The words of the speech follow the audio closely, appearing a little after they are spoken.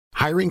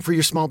Hiring for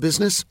your small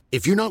business?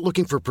 If you're not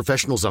looking for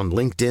professionals on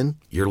LinkedIn,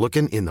 you're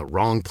looking in the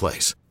wrong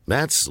place.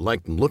 That's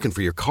like looking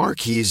for your car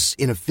keys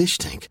in a fish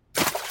tank.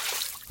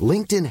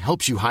 LinkedIn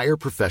helps you hire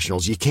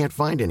professionals you can't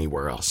find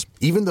anywhere else,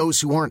 even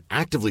those who aren't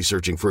actively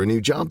searching for a new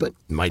job but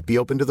might be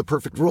open to the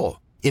perfect role.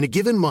 In a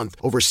given month,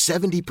 over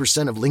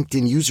 70% of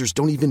LinkedIn users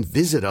don't even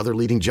visit other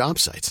leading job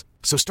sites.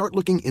 So start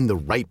looking in the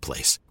right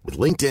place. With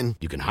LinkedIn,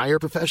 you can hire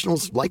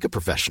professionals like a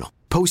professional.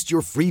 Post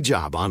your free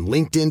job on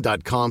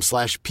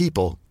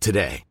linkedin.com/people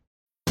today.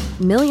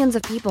 Millions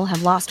of people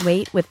have lost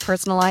weight with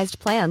personalized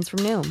plans from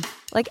Noom.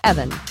 Like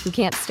Evan, who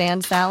can't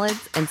stand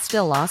salads and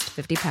still lost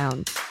 50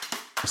 pounds.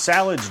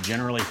 Salads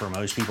generally for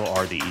most people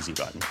are the easy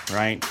button,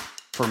 right?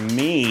 For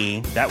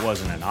me, that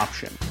wasn't an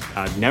option.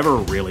 I never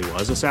really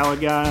was a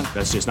salad guy.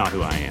 That's just not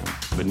who I am.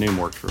 But Noom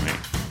worked for me.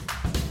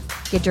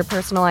 Get your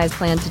personalized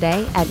plan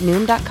today at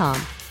Noom.com.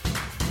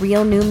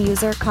 Real Noom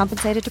user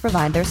compensated to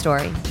provide their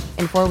story.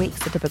 In 4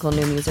 weeks, the typical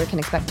Noom user can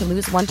expect to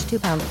lose 1 to 2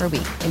 pounds per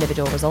week.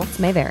 Individual results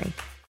may vary.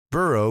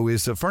 Burrow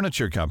is a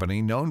furniture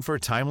company known for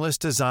timeless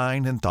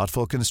design and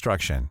thoughtful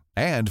construction,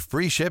 and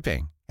free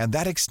shipping, and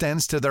that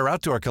extends to their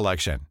outdoor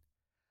collection.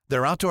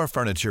 Their outdoor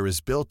furniture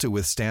is built to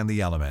withstand the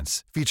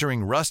elements,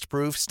 featuring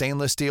rust-proof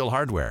stainless steel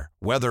hardware,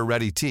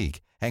 weather-ready teak,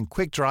 and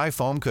quick-dry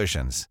foam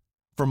cushions.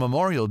 For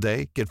Memorial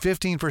Day, get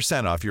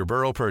 15% off your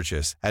Burrow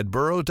purchase at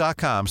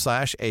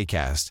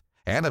burrow.com/ACAST,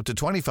 and up to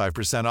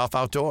 25% off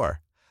outdoor.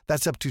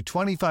 That's up to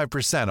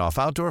 25% off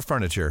outdoor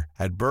furniture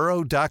at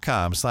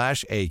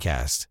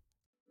burrow.com/ACAST.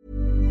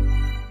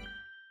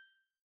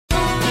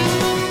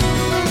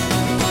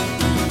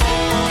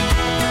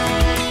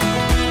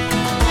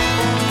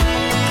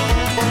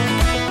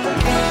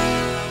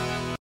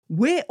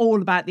 We're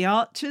all about the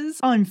Archers.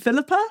 I'm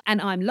Philippa. And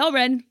I'm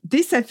Lauren.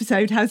 This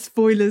episode has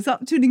spoilers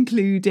up to and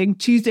including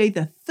Tuesday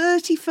the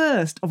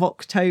 31st of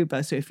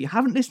October. So if you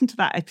haven't listened to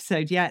that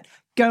episode yet,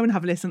 go and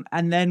have a listen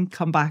and then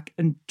come back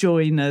and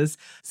join us.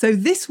 So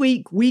this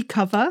week we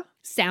cover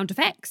sound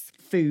effects,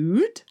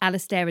 food,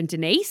 Alistair and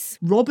Denise,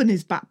 Rob and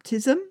his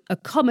baptism,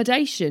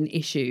 accommodation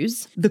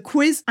issues, the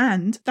quiz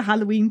and the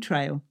Halloween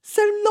trail.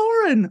 So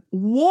Lauren,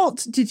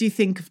 what did you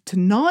think of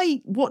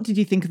tonight? What did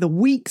you think of the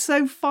week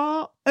so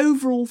far?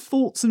 Overall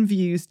thoughts and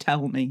views,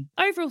 tell me.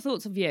 Overall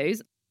thoughts and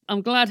views.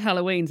 I'm glad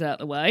Halloween's out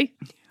the way.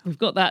 We've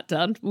got that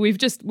done. We were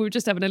just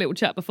having a little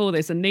chat before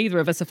this, and neither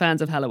of us are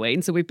fans of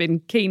Halloween, so we've been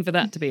keen for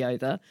that to be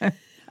over.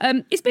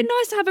 It's been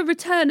nice to have a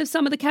return of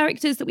some of the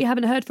characters that we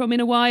haven't heard from in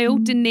a while.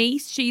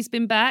 Denise, she's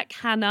been back.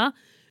 Hannah.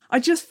 I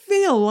just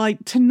feel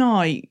like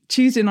tonight,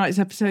 Tuesday night's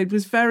episode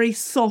was very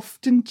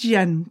soft and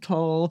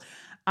gentle.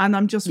 And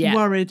I'm just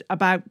worried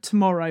about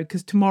tomorrow,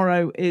 because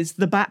tomorrow is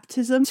the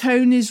baptism.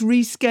 Tony's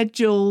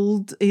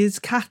rescheduled his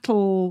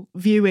cattle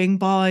viewing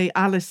by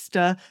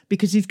Alistair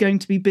because he's going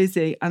to be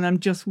busy. And I'm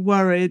just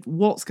worried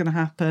what's going to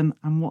happen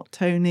and what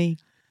Tony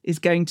is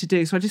going to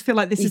do. So I just feel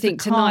like this is the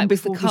calm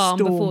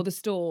before the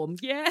storm.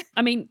 Yeah.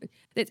 I mean,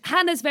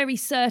 Hannah's very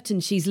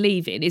certain she's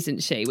leaving,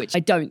 isn't she? Which I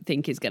don't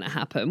think is going to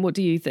happen. What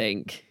do you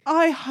think?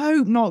 I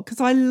hope not,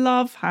 because I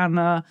love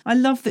Hannah. I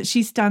love that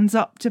she stands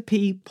up to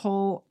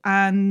people.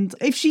 And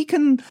if she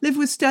can live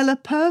with Stella,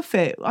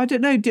 perfect. I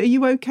don't know. Are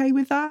you okay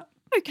with that?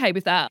 Okay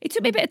with that. It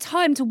took me a bit of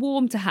time to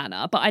warm to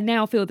Hannah, but I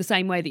now feel the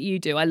same way that you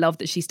do. I love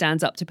that she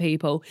stands up to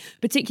people.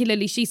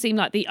 Particularly, she seemed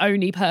like the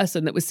only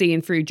person that was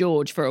seeing through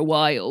George for a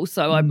while,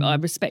 so I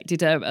respected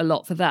her a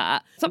lot for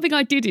that. Something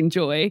I did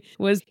enjoy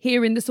was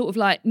hearing the sort of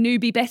like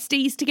newbie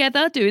besties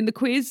together doing the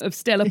quiz of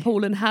Stella,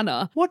 Paul and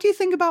Hannah. What do you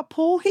think about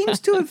Paul? He seems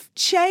to have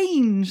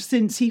changed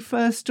since he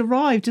first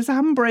arrived. Has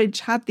Ambridge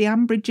had the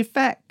Ambridge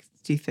effect,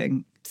 do you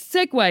think?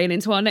 Segueing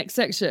into our next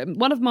section,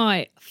 one of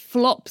my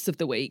flops of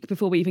the week,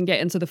 before we even get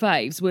into the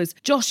faves, was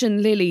Josh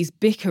and Lily's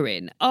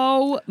bickering.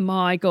 Oh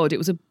my God, it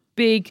was a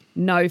big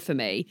no for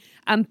me.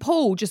 And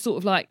Paul just sort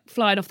of like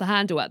flying off the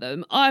handle at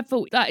them. I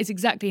thought that is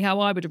exactly how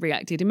I would have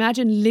reacted.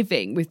 Imagine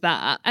living with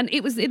that. And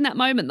it was in that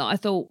moment that I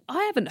thought,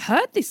 I haven't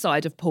heard this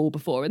side of Paul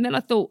before. And then I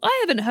thought,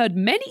 I haven't heard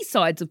many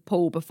sides of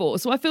Paul before.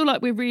 So I feel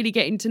like we're really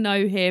getting to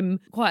know him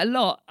quite a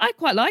lot. I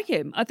quite like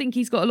him. I think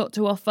he's got a lot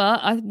to offer.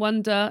 I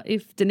wonder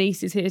if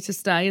Denise is here to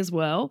stay as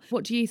well.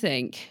 What do you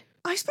think?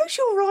 I suppose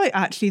you're right,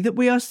 actually, that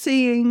we are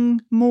seeing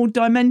more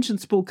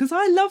dimensions to Paul, because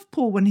I loved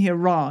Paul when he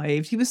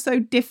arrived. He was so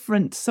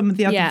different to some of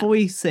the other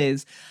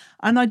voices.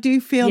 And I do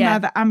feel now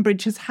that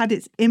Ambridge has had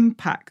its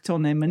impact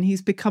on him and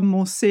he's become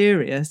more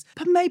serious.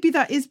 But maybe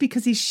that is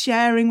because he's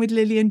sharing with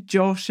Lily and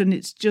Josh and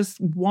it's just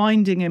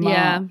winding him up.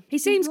 Yeah, he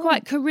seems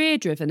quite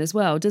career-driven as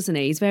well, doesn't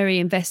he? He's very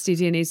invested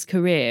in his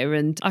career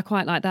and I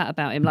quite like that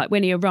about him. Like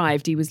when he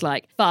arrived, he was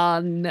like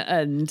fun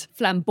and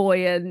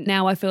flamboyant.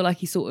 Now I feel like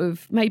he's sort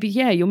of, maybe,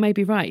 you're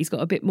maybe right. He's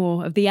got a bit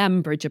more of the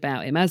Ambridge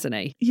about him, hasn't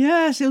he?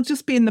 Yes, he'll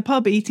just be in the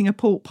pub eating a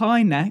pork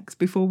pie next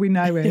before we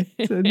know it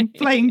and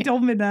playing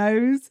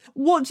dominoes.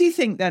 What do you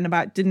think then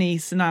about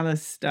Denise and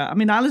Alistair? I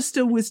mean,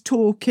 Alistair was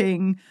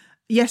talking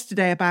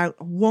yesterday about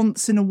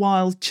once in a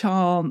while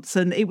chance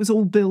and it was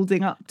all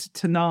building up to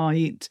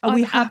tonight. Are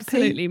we happy?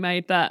 Absolutely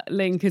made that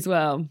link as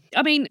well.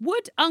 I mean,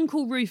 would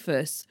Uncle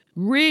Rufus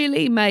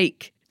really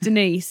make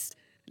Denise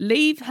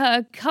leave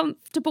her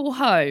comfortable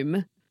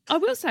home. I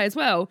will say as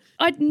well,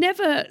 I'd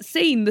never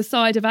seen the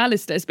side of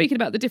Alistair. Speaking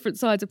about the different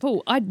sides of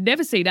Paul, I'd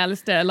never seen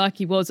Alistair like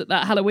he was at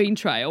that Halloween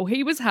trail.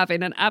 He was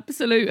having an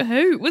absolute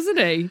hoot, wasn't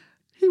he?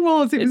 He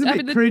was. It was a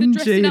bit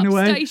cringy in a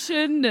way.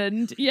 Station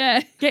and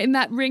getting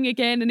that ring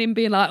again and him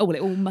being like, oh, well,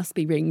 it all must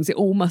be rings. It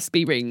all must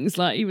be rings.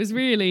 Like he was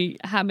really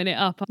hamming it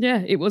up.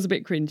 Yeah, it was a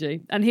bit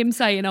cringy. And him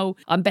saying, oh,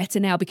 I'm better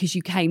now because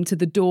you came to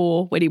the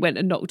door when he went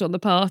and knocked on the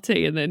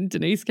party and then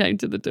Denise came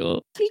to the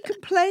door. He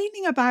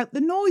complaining about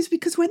the noise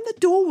because when the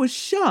door was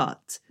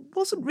shut, it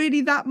wasn't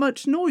really that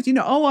much noise. You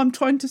know, oh, I'm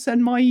trying to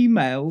send my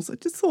emails. I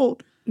just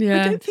thought, I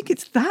don't think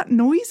it's that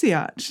noisy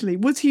actually.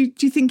 Do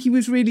you think he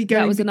was really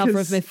going? That was another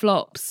of their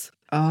flops.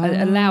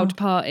 A loud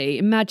party.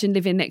 Imagine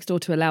living next door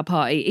to a loud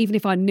party. Even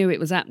if I knew it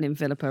was happening,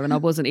 Philippa, and I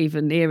wasn't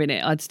even hearing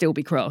it, I'd still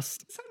be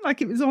crossed. It sounded like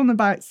it was on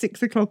about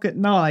 6 o'clock at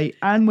night,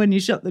 and when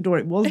you shut the door,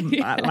 it wasn't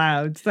that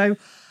loud. So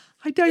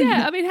I don't.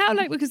 Yeah, I mean, how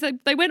late? Because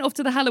they went off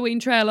to the Halloween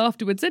trail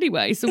afterwards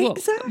anyway. So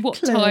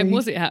what time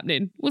was it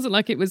happening? It wasn't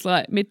like it was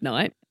like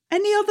midnight.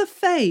 Any other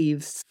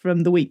faves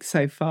from the week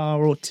so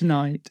far or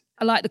tonight?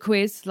 I like the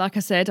quiz. Like I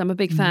said, I'm a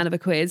big fan of a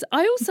quiz.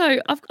 I've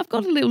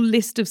got a little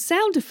list of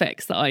sound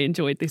effects that I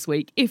enjoyed this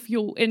week, if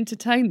you'll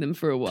entertain them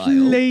for a while.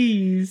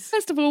 Please.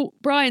 First of all,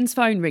 Brian's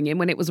phone ringing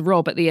when it was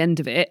Rob at the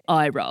end of it,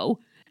 eye roll.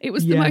 It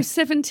was the most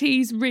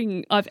 70s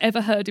ring I've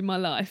ever heard in my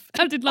life.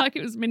 I did like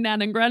it was my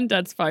nan and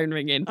granddad's phone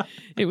ringing.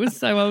 It was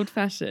so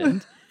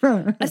old-fashioned.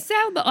 A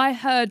sound that I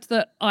heard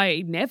that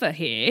I never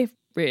hear,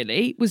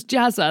 really, was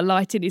Jazza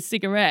lighting his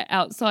cigarette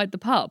outside the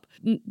pub.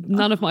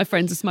 None of my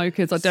friends are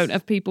smokers. I don't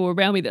have people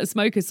around me that are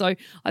smokers, so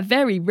I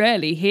very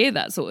rarely hear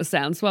that sort of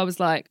sound. So I was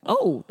like,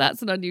 oh,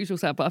 that's an unusual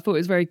sound, but I thought it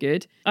was very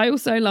good. I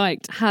also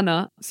liked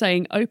Hannah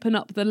saying, open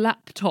up the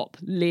laptop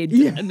lid,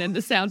 and then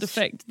the sound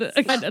effect that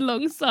went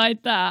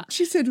alongside that.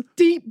 She said,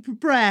 deep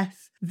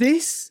breath.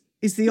 This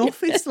is the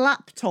office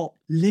laptop.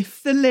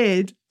 Lift the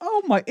lid.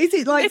 Oh my, is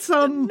it like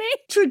some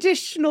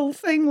traditional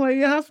thing where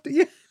you have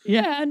to...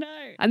 Yeah, I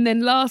know. And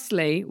then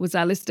lastly was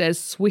Alistair's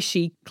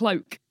swishy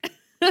cloak.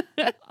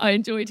 I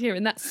enjoyed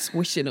hearing that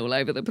swishing all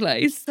over the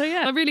place. So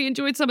yeah, I really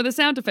enjoyed some of the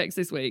sound effects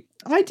this week.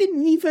 I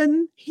didn't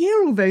even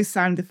hear all those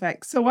sound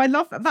effects. So I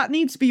love that. That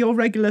needs to be your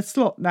regular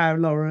slot now,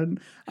 Lauren.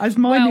 As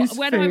mine is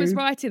when food. I was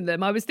writing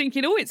them, I was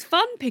thinking, oh, it's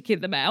fun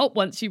picking them out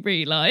once you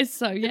realise.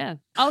 So yeah,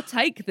 I'll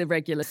take the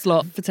regular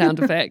slot for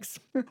sound effects.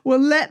 Well,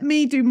 let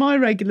me do my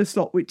regular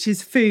slot, which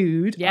is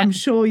food. Yeah. I'm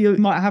sure you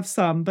might have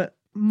some, but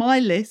my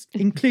list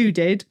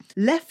included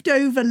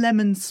leftover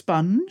lemon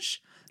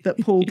sponge that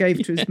Paul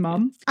gave to his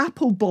mum,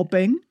 apple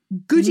bobbing,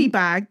 goodie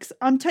bags.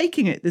 I'm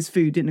taking it. There's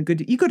food in a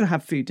goodie. You've got to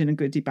have food in a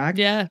goodie bag.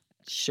 Yeah,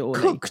 surely.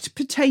 Cooked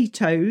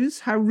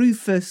potatoes. How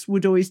Rufus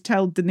would always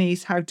tell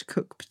Denise how to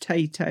cook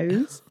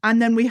potatoes. And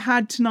then we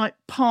had tonight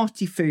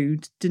party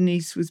food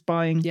Denise was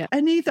buying. Yeah.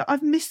 Any that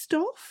I've missed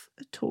off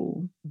at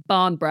all?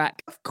 Barnbrack.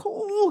 Of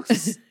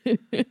course.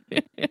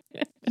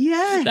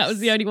 Yes. That was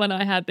the only one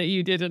I had that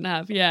you didn't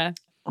have. Yeah.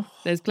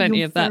 There's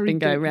plenty of that been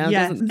going around,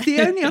 isn't there?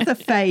 The only other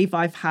fave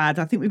I've had,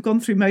 I think we've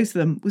gone through most of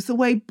them, was the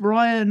way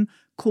Brian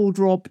called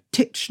Rob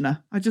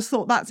Titchener. I just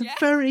thought that's a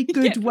very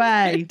good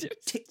way.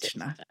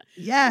 Titchener.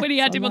 Yeah. When he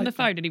had him on the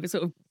phone and he was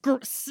sort of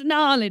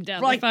snarling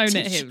down the phone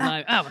at him,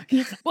 like, oh my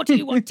God, what do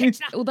you want,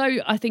 Titchener? Although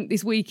I think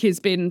this week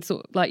has been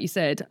sort of, like you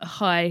said,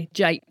 high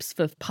japes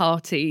for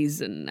parties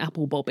and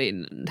apple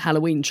bobbing and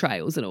Halloween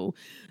trails and all.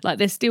 Like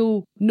they're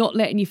still not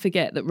letting you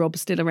forget that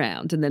Rob's still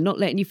around, and they're not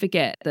letting you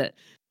forget that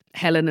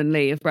Helen and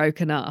Lee have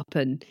broken up,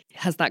 and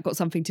has that got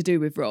something to do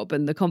with Rob?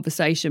 And the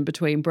conversation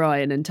between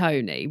Brian and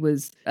Tony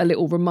was a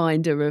little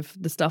reminder of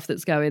the stuff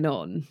that's going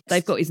on.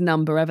 They've got his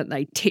number, haven't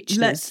they? Titchners.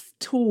 Let's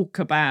talk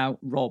about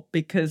Rob,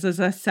 because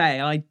as I say,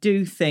 I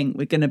do think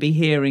we're going to be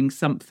hearing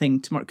something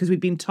tomorrow, because we've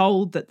been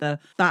told that the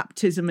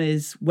baptism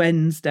is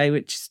Wednesday,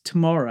 which is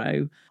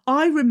tomorrow.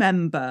 I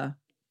remember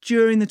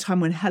during the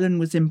time when Helen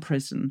was in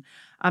prison,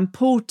 and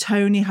poor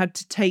Tony had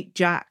to take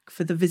Jack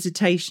for the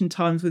visitation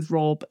times with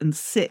Rob and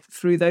sit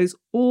through those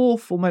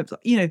awful moments.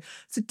 You know,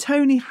 so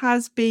Tony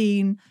has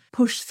been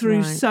pushed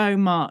through so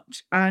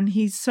much, and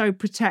he's so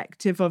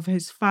protective of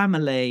his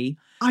family.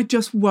 I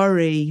just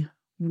worry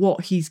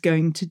what he's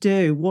going to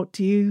do. What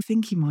do you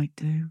think he might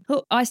do?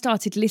 Well, I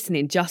started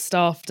listening just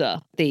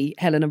after the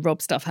Helen and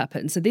Rob stuff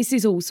happened. So this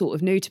is all sort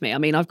of new to me. I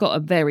mean, I've got a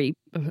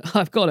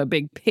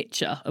big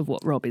picture of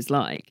what Rob is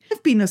like.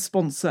 I've been a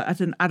sponsor at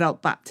an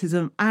adult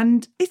baptism,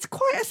 and it's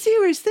quite a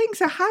serious thing.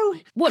 So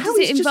what does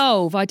it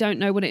involve? I don't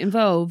know what it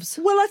involves.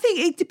 Well, I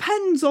think it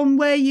depends on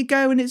where you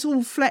go, and it's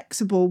all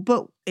flexible,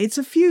 but it's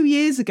a few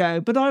years ago,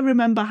 but I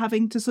remember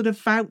having to sort of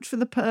vouch for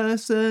the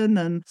person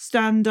and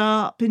stand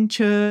up in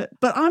church.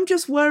 But I'm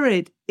just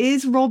worried,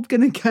 is Rob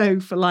going to go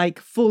for like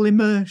full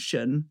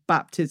immersion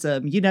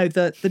baptism? You know,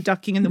 the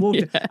ducking in the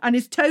water. Yeah. And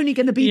is Tony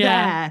going to be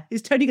there?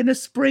 Is Tony going to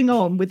spring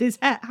on with his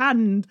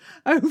hand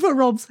over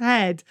Rob's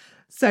head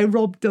so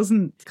Rob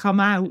doesn't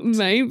come out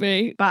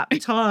maybe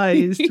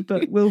baptised,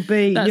 but will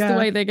be. That's the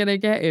way they're going to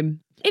get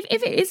him.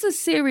 If it is a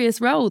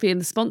serious role being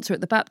the sponsor at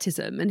the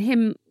baptism and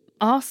him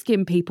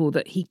asking people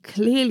that he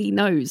clearly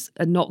knows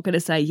are not going to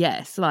say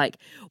yes. Like,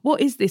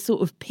 what is this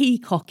sort of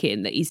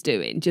peacocking that he's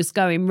doing? Just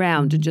going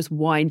round and just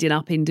winding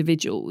up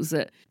individuals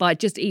by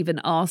just even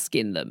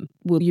asking them,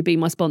 will you be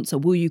my sponsor?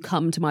 Will you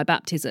come to my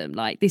baptism?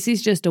 Like, this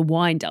is just a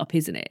wind up,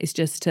 isn't it? It's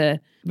just to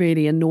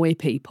really annoy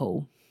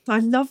people. I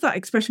love that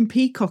expression,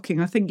 peacocking.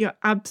 I think you're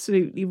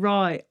absolutely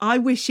right. I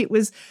wish I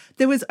don't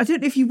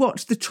know if you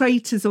watched The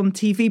Traitors on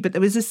TV, but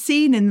there was a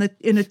scene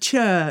in a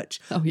church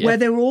where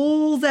they were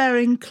all there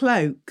in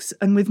cloaks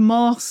and with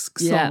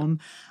masks on.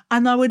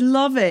 And I would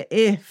love it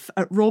if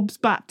at Rob's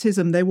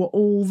baptism they were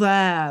all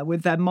there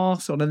with their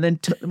masks on and then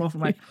took them off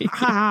and went,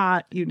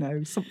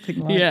 something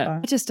like that.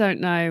 I just don't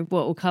know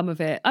what will come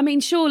of it. I mean,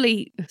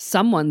 surely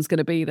someone's going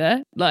to be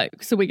there,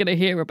 so we're going to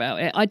hear about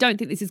it. I don't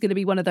think this is going to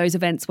be one of those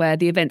events where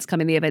the events come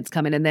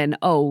in, and then,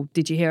 oh,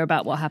 did you hear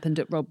about what happened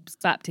at Rob's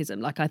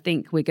baptism? Like, I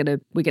think we're going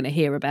to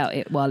hear about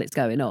it while it's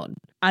going on.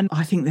 And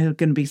I think there are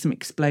going to be some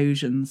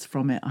explosions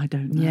from it. I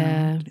don't know.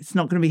 Yeah. It's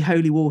not going to be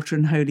holy water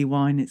and holy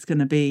wine. It's going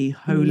to be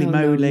holy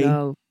moly.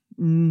 No.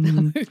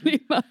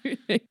 Holy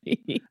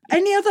moly.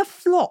 Any other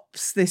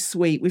flops this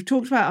week? We've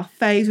talked about our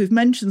faves. We've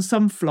mentioned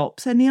some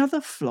flops. Any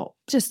other flops?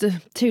 Just a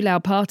too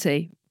loud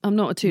party. I'm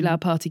not a too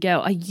loud party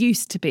girl. I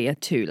used to be a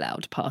too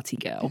loud party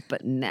girl,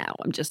 but now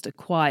I'm just a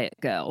quiet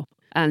girl.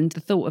 And the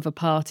thought of a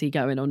party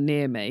going on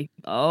near me,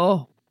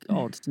 oh,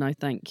 God, no,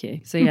 thank you.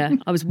 So, yeah,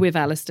 I was with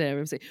Alistair.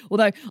 Obviously.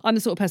 Although I'm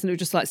the sort of person who would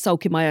just like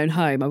sulk in my own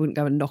home. I wouldn't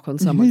go and knock on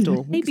someone's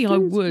door. Maybe I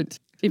would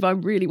if I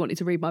really wanted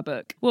to read my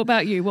book. What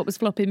about you? What was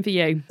flopping for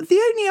you? The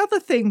only other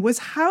thing was,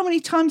 how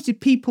many times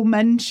did people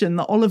mention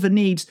that Oliver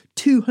needs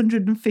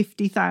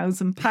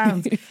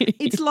 £250,000?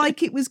 It's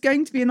like it was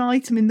going to be an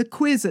item in the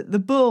quiz at the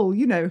Bull.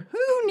 You know,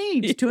 who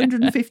needs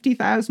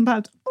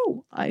 £250,000?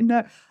 Oh, I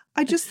know.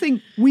 I just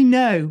think we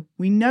know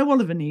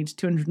Oliver needs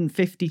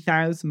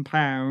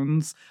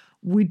 £250,000.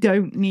 We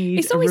don't need.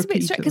 It's always a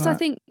bit strange because I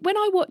think when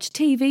I watch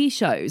TV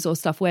shows or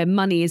stuff where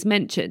money is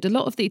mentioned, a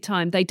lot of the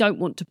time they don't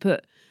want to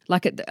put,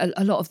 like,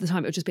 a lot of the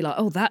time it'll just be like,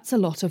 oh, that's a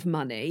lot of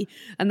money,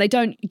 and they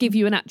don't give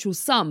you an actual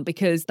sum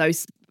because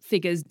those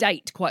figures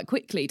date quite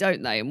quickly,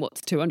 don't they? And what's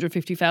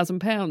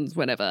 £250,000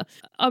 whenever?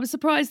 I was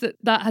surprised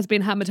that has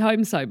been hammered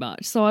home so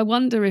much. So I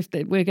wonder if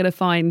we're going to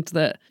find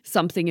that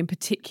something in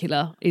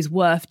particular is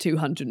worth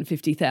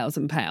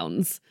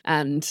 £250,000,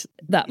 and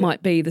that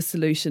might be the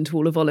solution to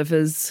all of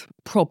Oliver's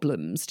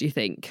problems, do you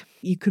think?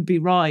 You could be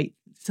right.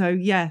 So,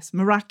 yes,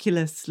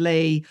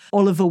 miraculously,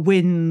 Oliver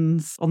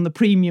wins on the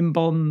premium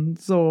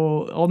bonds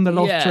or on the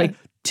lottery. Yeah.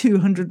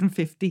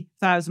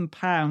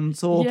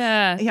 £250,000, or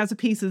he has a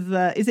piece of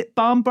is it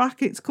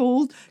Barmbrack it's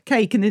called,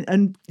 cake,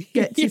 and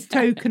gets his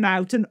token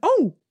out, and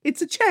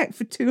it's a cheque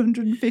for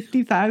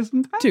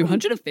 £250,000.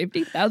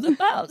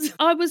 £250,000.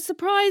 I was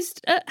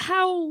surprised at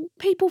how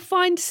people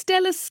find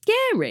Stella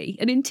scary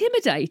and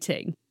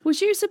intimidating. Was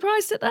you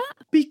surprised at that?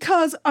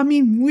 Because, I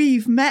mean,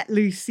 we've met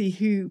Lucy,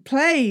 who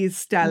plays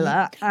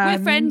Stella. We're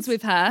friends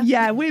with her.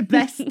 Yeah, we're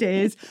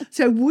besties.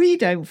 So we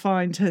don't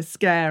find her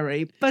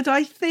scary. But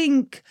I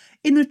think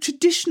in a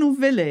traditional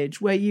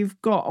village where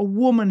you've got a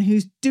woman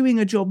who's doing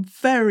a job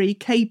very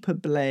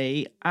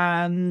capably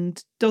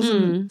and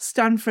doesn't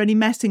stand for any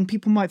messing,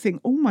 people might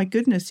think, oh my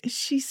goodness, is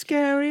she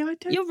scary? I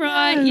don't know. You're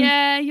right.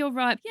 Yeah, you're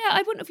right. Yeah,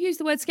 I wouldn't have used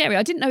the word scary.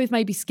 I didn't know if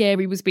maybe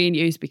scary was being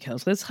used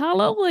because there's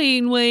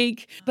Halloween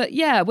week. But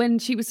yeah, when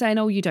she was saying,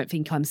 oh, you don't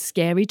think I'm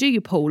scary, do you,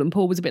 Paul? And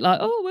Paul was a bit like,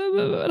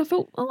 oh, and I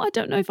thought, I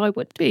don't know if I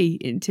would be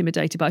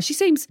intimidated by her. She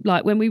seems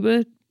like, when we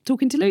were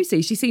talking to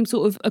Lucy, she seems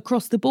sort of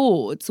across the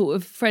board, sort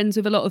of friends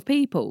with a lot of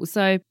people.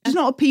 So she's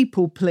not a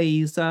people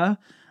pleaser.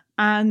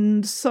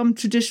 And some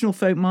traditional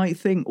folk might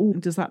think, oh,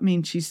 does that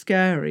mean she's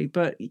scary?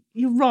 But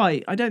you're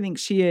right. I don't think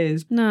she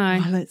is. No.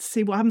 Well, let's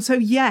see what happens. So,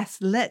 yes,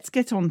 let's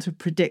get on to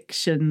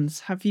predictions.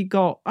 Have you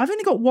got... I've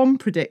only got one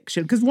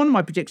prediction, because one of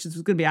my predictions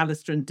was going to be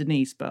Alistair and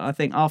Denise, but I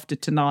think after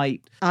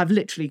tonight, I've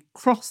literally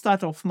crossed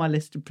that off my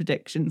list of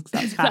predictions, because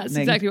that's happening. That's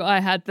exactly what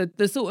I had.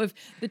 The sort of...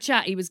 The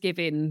chat he was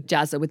giving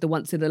Jazza with the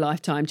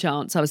once-in-a-lifetime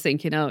chance, I was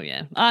thinking, oh,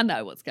 yeah, I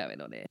know what's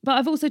going on here. But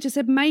I've also just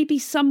said maybe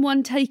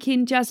someone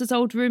taking Jazza's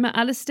old room at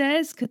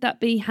Alistair's. Could that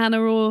be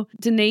Hannah or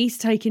Denise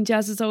taking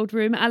Jazz's old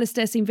room?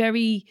 Alistair seemed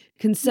very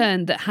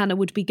concerned that Hannah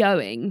would be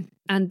going,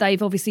 and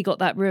they've obviously got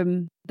that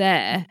room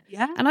there.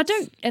 Yeah. And I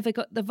don't ever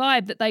got the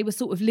vibe that they were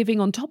sort of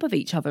living on top of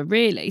each other,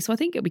 really. So I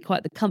think it'll be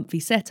quite the comfy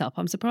setup.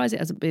 I'm surprised it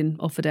hasn't been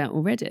offered out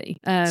already.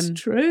 It's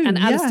true. And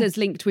Alistair's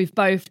linked with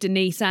both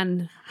Denise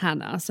and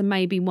Hannah, so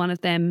maybe one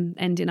of them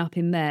ending up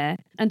in there.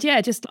 And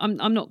yeah, just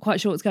I'm not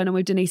quite sure what's going on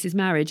with Denise's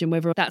marriage and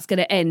whether that's going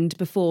to end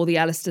before the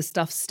Alistair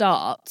stuff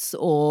starts,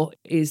 or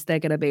is there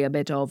going to be a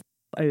bit of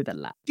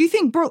overlap. Do you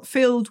think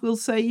Brookfield will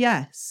say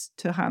yes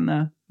to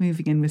Hannah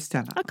moving in with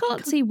Stella? I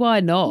can't see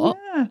why not.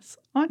 Yes,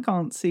 I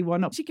can't see why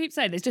not. She keeps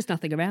saying there's just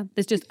nothing around.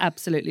 There's just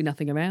absolutely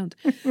nothing around.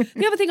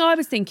 The other thing I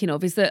was thinking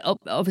of is that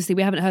obviously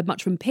we haven't heard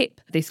much from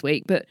Pip this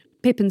week, but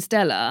Pip and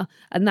Stella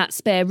and that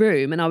spare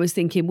room, and I was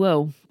thinking,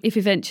 well, if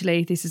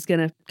eventually this is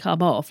going to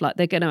come off, like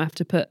they're going to have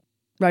to put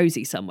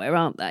Rosie somewhere,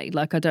 aren't they?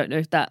 Like, I don't know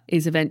if that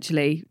is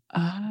eventually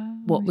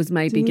what was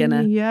maybe going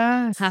to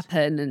Yes.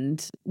 happen,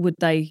 and would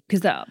they,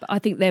 because I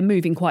think they're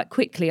moving quite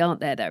quickly, aren't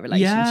they, their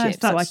relationship? Yes,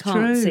 so I that's can't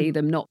true. see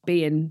them not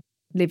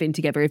living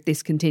together if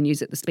this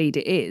continues at the speed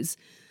it is.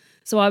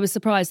 So I was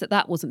surprised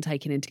that wasn't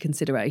taken into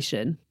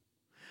consideration.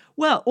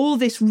 Well, all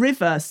this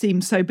river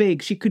seems so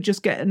big. She could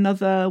just get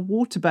another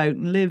water boat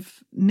and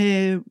live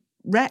near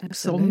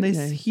Rex on this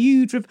Absolutely.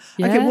 huge river.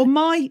 Okay, Yeah. well,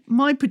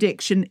 my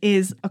prediction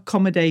is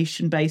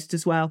accommodation based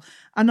as well.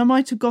 And I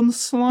might have gone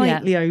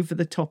slightly over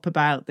the top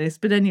about this.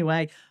 But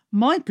anyway,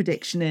 my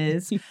prediction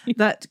is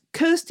that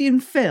Kirsty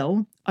and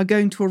Phil are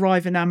going to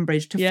arrive in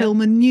Ambridge to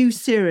film a new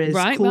series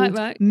called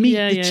Meet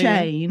the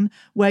Chain,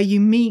 where you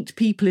meet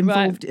people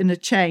involved in a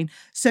chain.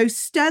 So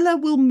Stella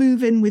will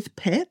move in with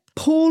Pip.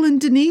 Paul and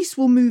Denise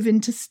will move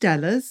into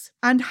Stella's,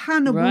 and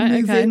Hannah will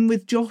move in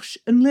with Josh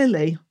and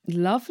Lily.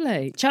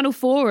 Lovely. Channel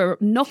 4 are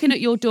knocking at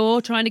your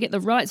door trying to get the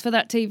rights for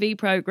that TV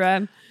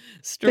programme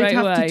straight They'd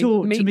have away. to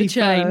talk Meet to me the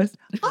chain. first.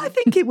 I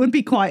think it would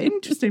be quite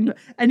interesting. But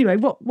anyway,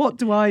 what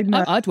do I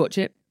know? I'd watch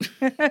it.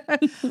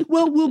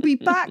 Well, we'll be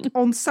back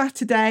on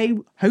Saturday,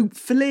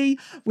 hopefully,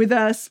 with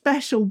a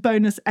special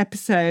bonus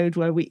episode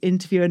where we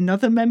interview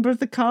another member of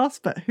the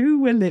cast. But who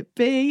will it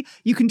be?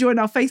 You can join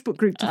our Facebook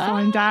group to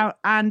find out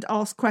and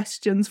ask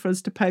questions for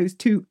us to pose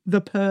to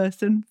the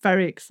person.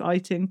 Very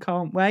exciting.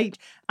 Can't wait.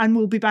 And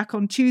we'll be back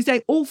on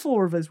Tuesday. All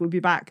four of us will be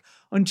back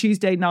on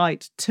Tuesday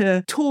night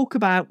to talk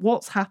about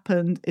what's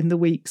happened in the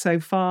week so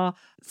far.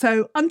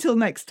 So until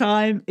next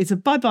time, it's a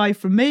bye-bye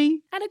from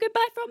me. And a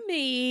goodbye from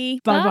me.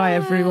 Bye-bye,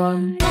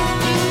 everyone.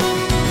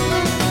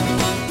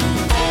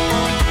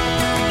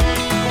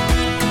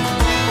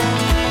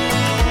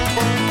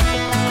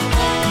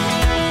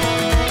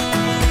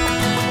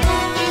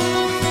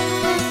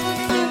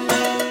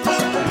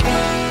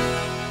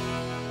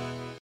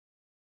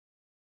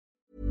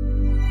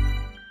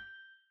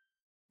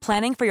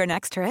 Planning for your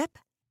next trip?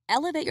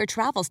 Elevate your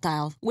travel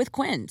style with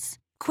Quince.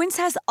 Quince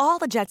has all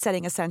the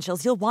jet-setting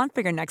essentials you'll want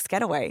for your next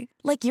getaway,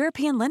 like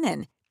European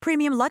linen,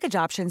 premium luggage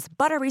options,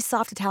 buttery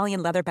soft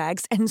Italian leather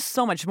bags, and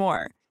so much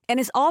more. And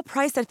is all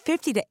priced at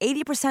 50 to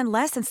 80%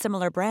 less than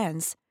similar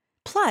brands.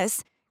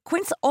 Plus,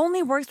 Quince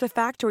only works with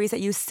factories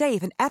that use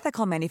safe and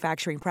ethical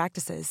manufacturing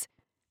practices.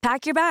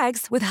 Pack your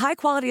bags with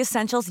high-quality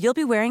essentials you'll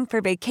be wearing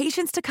for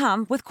vacations to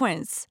come with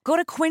Quince. Go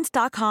to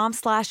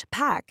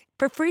quince.com/pack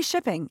for free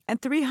shipping and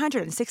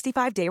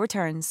 365-day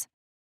returns.